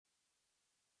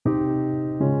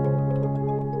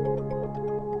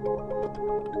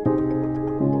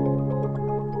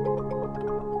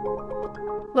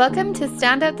Welcome to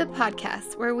Stand Up the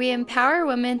Podcast, where we empower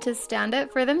women to stand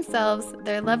up for themselves,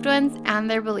 their loved ones, and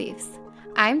their beliefs.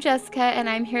 I'm Jessica, and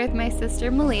I'm here with my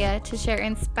sister Malia to share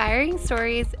inspiring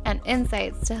stories and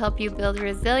insights to help you build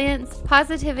resilience,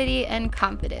 positivity, and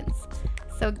confidence.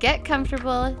 So get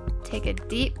comfortable, take a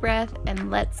deep breath,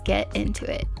 and let's get into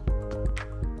it.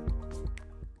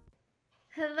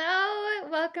 Hello,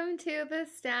 welcome to the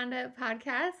Stand Up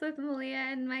Podcast with Malia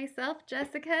and myself,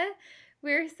 Jessica.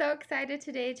 We're so excited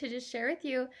today to just share with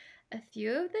you a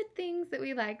few of the things that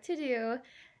we like to do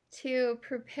to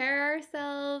prepare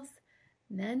ourselves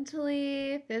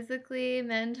mentally, physically,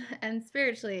 and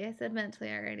spiritually. I said mentally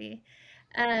already.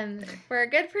 For a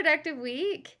good, productive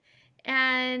week.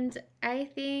 And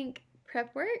I think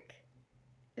prep work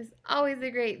is always a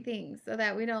great thing so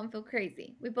that we don't feel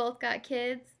crazy. We both got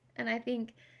kids, and I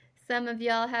think some of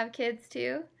y'all have kids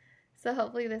too. So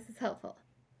hopefully this is helpful.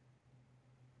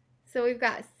 So we've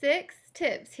got 6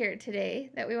 tips here today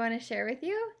that we want to share with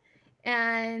you.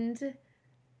 And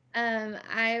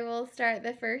I will start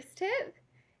the first tip.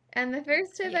 And the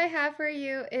first tip I have for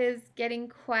you is getting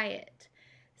quiet.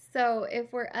 So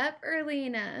if we're up early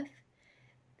enough,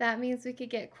 that means we could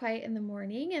get quiet in the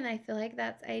morning. And I feel like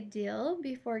that's ideal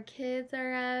before kids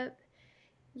are up.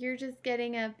 You're just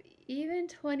getting up even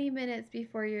 20 minutes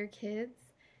before your kids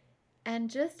and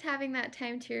just having that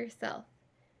time to yourself.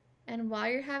 And while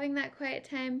you're having that quiet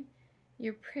time,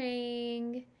 you're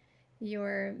praying,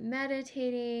 you're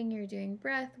meditating, you're doing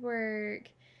breath work,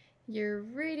 you're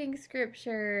reading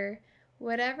scripture,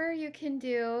 whatever you can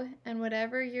do and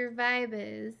whatever your vibe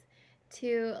is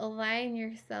to align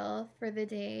yourself for the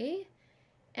day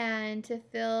and to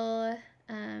feel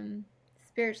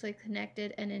spiritually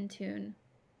connected and in tune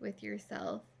with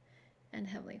yourself and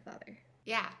Heavenly Father.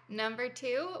 Yeah. Number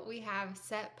 2, we have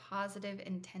set positive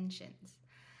intentions.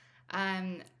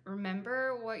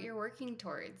 Remember what you're working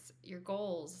towards, your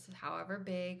goals, however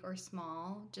big or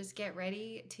small. Just get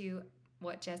ready to,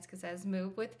 what Jessica says,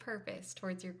 move with purpose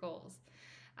towards your goals.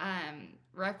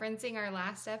 Referencing our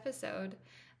last episode,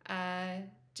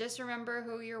 just remember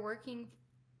who you're working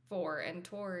for and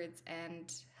towards,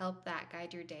 and help that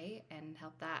guide your day and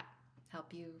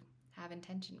help you have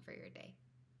intention for your day.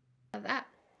 Love that.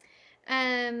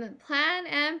 Plan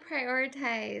and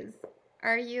prioritize.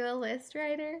 Are you a list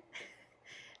writer?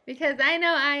 Because I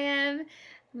know I am.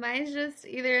 Mine's just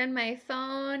either in my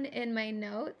phone, in my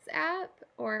notes app,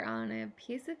 or on a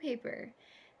piece of paper.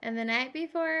 And the night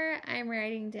before, I'm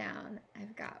writing down.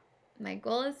 My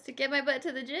goal is to get my butt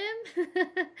to the gym.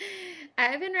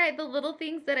 I even write the little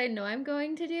things that I know I'm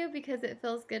going to do because it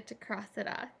feels good to cross it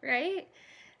off, right?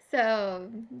 So,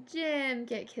 gym,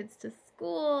 get kids to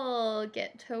school,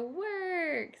 get to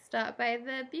work, stop by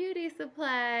the beauty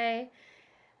supply,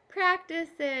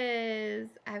 practices.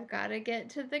 I've got to get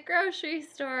to the grocery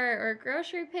store or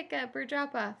grocery pickup or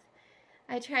drop off.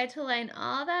 I try to line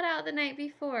all that out the night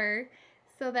before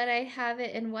so that I have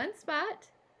it in one spot.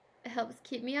 It helps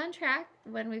keep me on track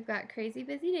when we've got crazy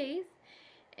busy days,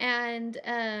 and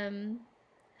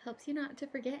helps you not to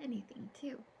forget anything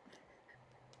too.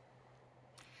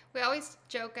 We always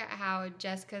joke at how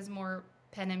Jessica's more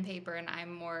pen and paper and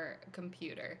I'm more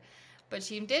computer. But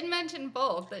she did mention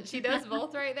both, that she does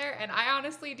both right there. And I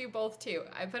honestly do both too.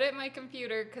 I put it in my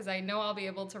computer because I know I'll be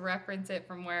able to reference it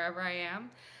from wherever I am.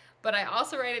 But I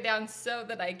also write it down so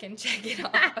that I can check it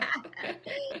off.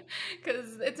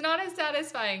 Because it's not as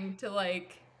satisfying to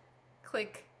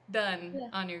click done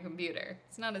on your computer.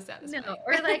 It's not as satisfying. No,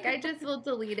 or I just will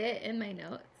delete it in my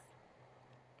notes.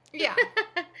 Yeah.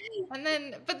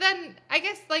 But then I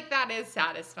guess that is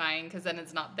satisfying because then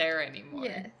it's not there anymore.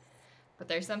 Yes. But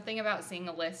there's something about seeing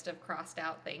a list of crossed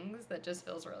out things that just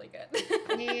feels really good.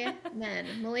 Amen.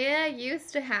 Malia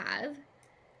used to have,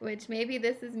 which maybe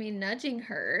this is me nudging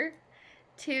her,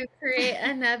 to create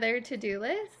another to-do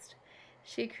list.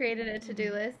 She created a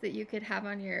to-do list that you could have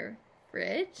on your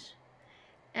fridge.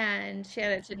 And she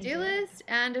had a to-do list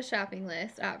and a shopping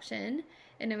list option.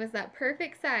 And it was that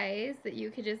perfect size that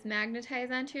you could just magnetize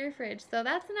onto your fridge. So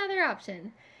that's another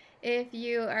option. If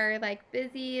you are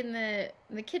busy in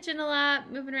the kitchen a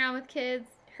lot, moving around with kids,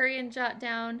 hurry and jot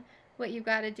down what you've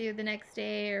got to do the next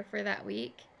day or for that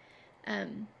week.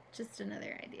 Just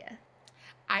another idea.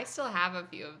 I still have a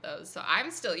few of those, so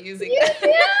I'm still using them. You do!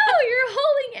 You're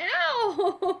holding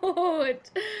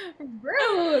out!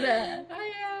 Rude!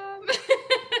 I am.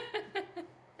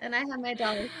 And I have my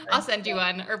dollar. I'll send you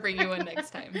one or bring you one next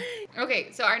time.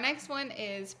 Okay, so our next one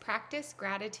is practice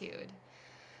gratitude.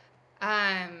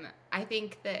 I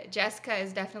think that Jessica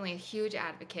is definitely a huge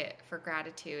advocate for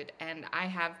gratitude, and I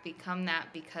have become that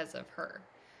because of her.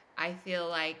 I feel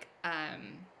like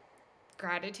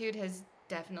gratitude has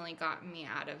definitely gotten me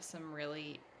out of some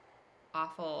really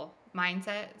awful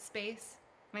mindset spaces.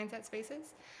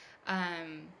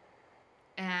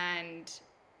 And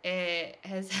it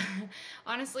has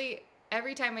honestly,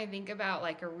 every time I think about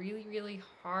like a really, really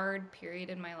hard period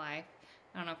in my life,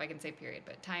 I don't know if I can say period,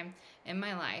 but time in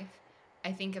my life,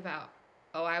 I think about,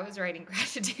 oh, I was writing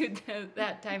gratitude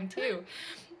that time too.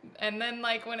 And then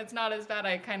like when it's not as bad,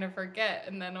 I kind of forget.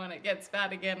 And then when it gets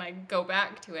bad again, I go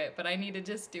back to it, but I need to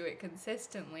just do it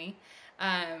consistently.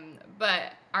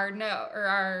 But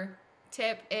our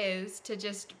tip is to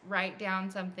just write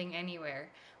down something anywhere,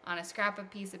 on a scrap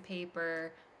of piece of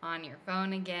paper, on your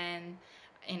phone again,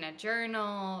 in a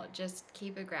journal. Just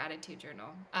keep a gratitude journal.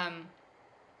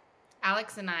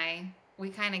 Alex and I, we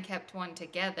kind of kept one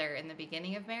together in the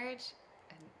beginning of marriage.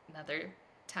 Another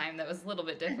time that was a little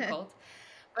bit difficult.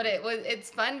 But it's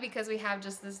fun because we have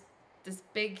just this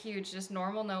big, huge, just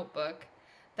normal notebook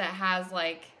that has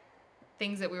like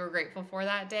things that we were grateful for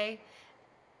that day.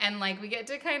 And like we get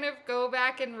to kind of go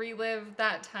back and relive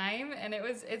that time, and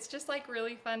it's just like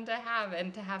really fun to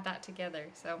have that together.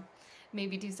 So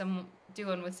maybe do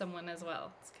one with someone as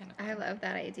well. It's kind of fun. I love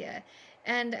that idea.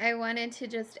 And I wanted to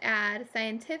just add,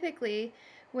 scientifically,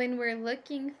 when we're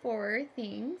looking for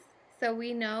things, so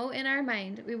we know in our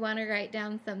mind we want to write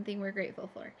down something we're grateful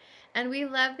for. And we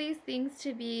love these things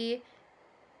to be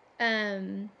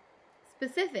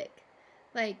specific.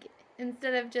 Like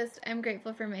instead of just I'm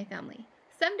grateful for my family.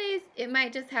 Some days it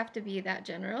might just have to be that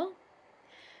general.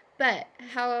 But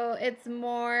how it's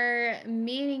more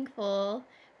meaningful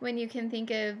when you can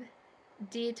think of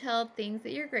detailed things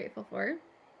that you're grateful for.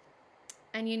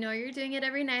 And you know you're doing it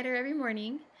every night or every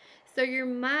morning. So your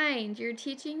mind, you're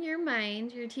teaching your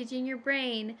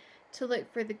brain to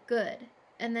look for the good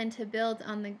and then to build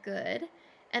on the good.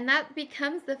 And that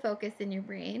becomes the focus in your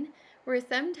brain, where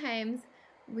sometimes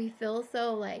we feel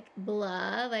so like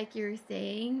blah, like you were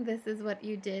saying, this is what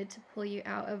you did to pull you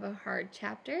out of a hard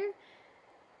chapter.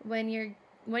 When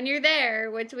you're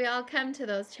there, which we all come to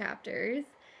those chapters,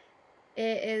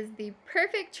 it is the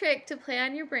perfect trick to play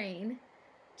on your brain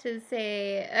to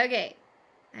say, okay,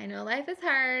 I know life is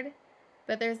hard,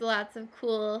 but there's lots of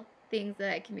cool things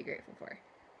that I can be grateful for.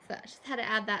 So I just had to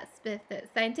add that spiff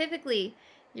that scientifically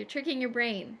you're tricking your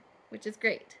brain, which is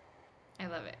great. I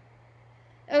love it.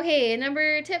 Okay,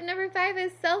 tip number 5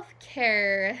 is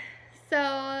self-care.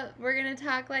 So we're going to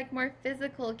talk like more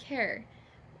physical care,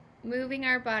 moving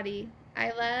our body.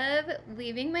 I love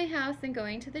leaving my house and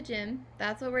going to the gym.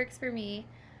 That's what works for me.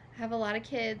 I have a lot of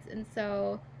kids, and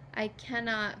so I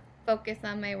cannot focus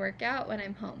on my workout when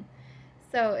I'm home.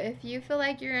 So if you feel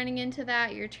like you're running into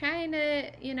that, you're trying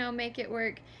to, make it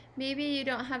work. Maybe you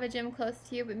don't have a gym close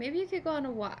to you, but maybe you could go on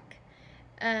a walk.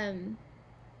 And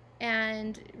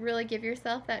really give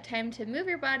yourself that time to move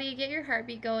your body, get your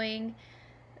heartbeat going.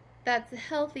 That's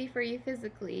healthy for you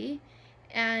physically.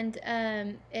 And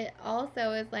it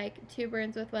also is like 2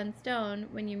 birds with 1 stone.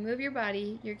 When you move your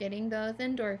body, you're getting those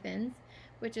endorphins,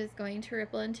 which is going to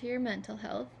ripple into your mental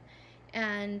health.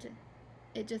 And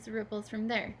it just ripples from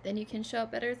there. Then you can show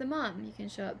up better as a mom. You can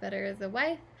show up better as a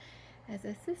wife, as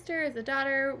a sister, as a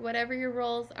daughter, whatever your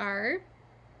roles are.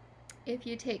 If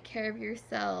you take care of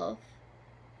yourself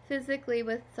physically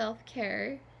with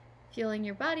self-care, fueling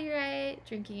your body right,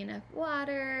 drinking enough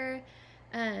water,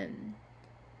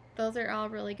 those are all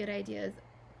really good ideas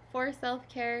for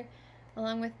self-care,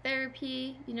 along with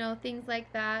therapy, things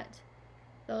like that.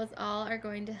 Those all are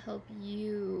going to help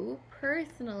you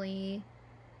personally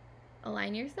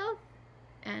align yourself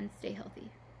and stay healthy.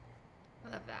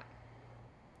 I love that.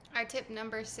 Our tip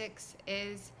number 6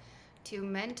 is to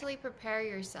mentally prepare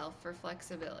yourself for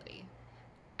flexibility.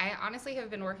 I honestly have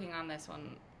been working on this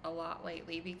one a lot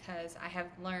lately because I have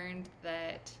learned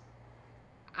that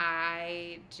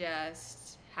I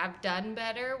just have done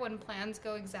better when plans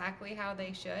go exactly how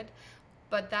they should.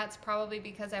 But that's probably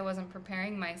because I wasn't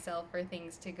preparing myself for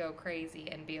things to go crazy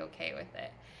and be okay with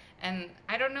it. And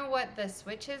I don't know what the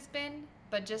switch has been,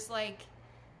 but just like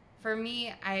for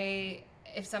me,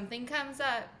 if something comes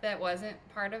up that wasn't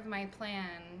part of my plan,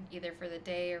 either for the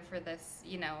day or for this,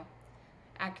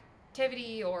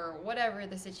 activity or whatever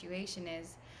the situation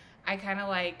is, I kind of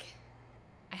I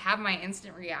have my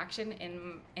instant reaction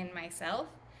in myself,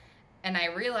 and I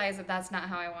realize that that's not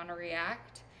how I want to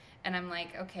react. And I'm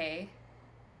like, okay,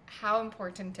 how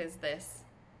important is this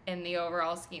in the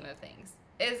overall scheme of things?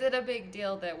 Is it a big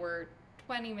deal that we're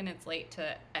 20 minutes late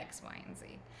to X, Y, and Z?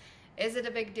 Is it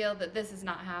a big deal that this is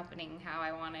not happening how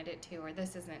I wanted it to, or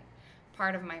this isn't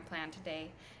part of my plan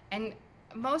today? And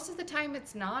most of the time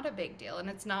it's not a big deal, and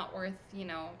it's not worth,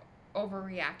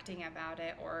 overreacting about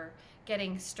it or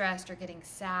getting stressed or getting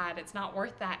sad. It's not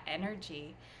worth that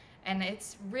energy. And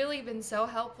it's really been so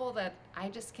helpful that I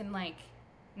just can, like,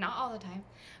 not all the time,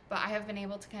 but I have been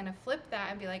able to kind of flip that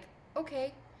and be like,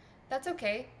 okay, that's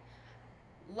okay.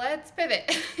 Let's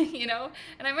pivot, you know?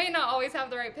 And I might not always have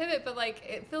the right pivot, but like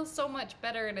it feels so much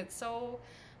better, and it's so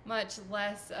much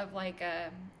less of like a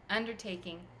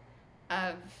undertaking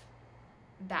of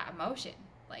that emotion.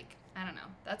 Like, I don't know.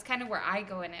 That's kind of where I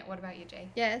go in it. What about you, Jay?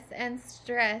 Yes, and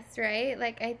stress, right?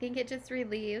 Like, I think it just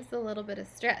relieves a little bit of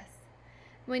stress.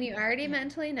 When you already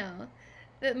mentally know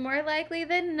that more likely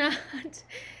than not,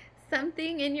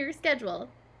 something in your schedule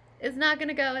is not going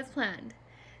to go as planned.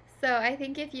 So I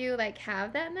think if you like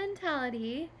have that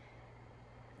mentality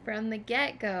from the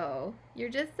get-go, you're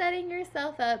just setting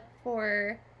yourself up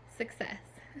for success.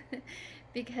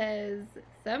 Because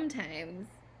sometimes,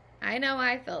 I know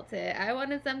I felt it, I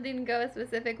wanted something to go a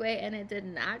specific way and it did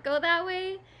not go that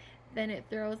way, then it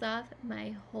throws off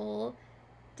my whole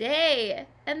day.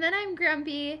 And then I'm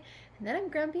grumpy, and then I'm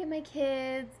grumpy at my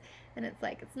kids, and it's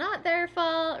like, it's not their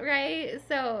fault, right?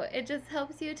 So it just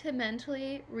helps you to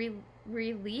mentally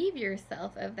relieve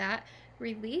yourself of that,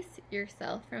 release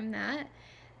yourself from that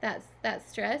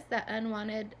stress, that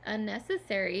unwanted,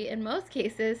 unnecessary, in most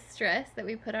cases, stress that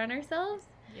we put on ourselves.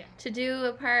 Yeah. To do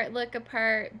a part, look a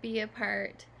part, be a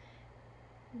part,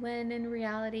 when in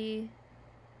reality,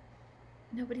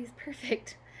 nobody's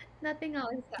perfect. Nothing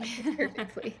always happens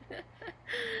perfectly.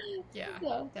 Yeah,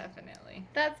 so, definitely.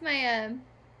 That's my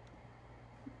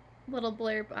little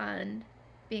blurb on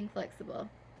being flexible.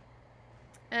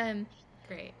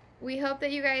 Great. We hope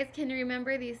that you guys can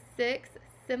remember these 6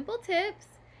 simple tips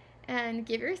and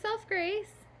give yourself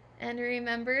grace, and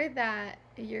remember that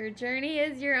your journey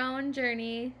is your own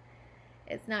journey.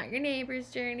 It's not your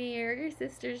neighbor's journey or your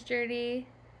sister's journey.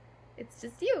 It's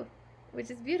just you,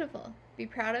 which is beautiful. Be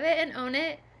proud of it and own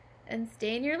it, and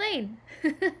stay in your lane.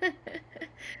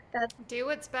 Do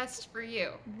what's best for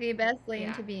you. The best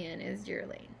lane to be in is your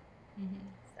lane. Mm-hmm.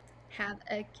 So, have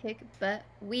a kick butt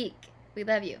week. We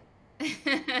love you.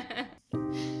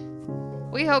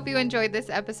 We hope you enjoyed this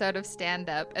episode of Stand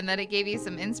Up and that it gave you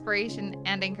some inspiration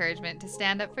and encouragement to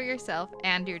stand up for yourself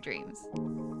and your dreams.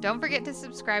 Don't forget to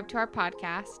subscribe to our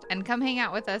podcast and come hang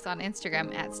out with us on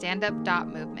Instagram at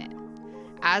standup.movement.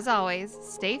 As always,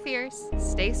 stay fierce,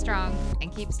 stay strong,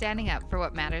 and keep standing up for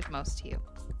what matters most to you.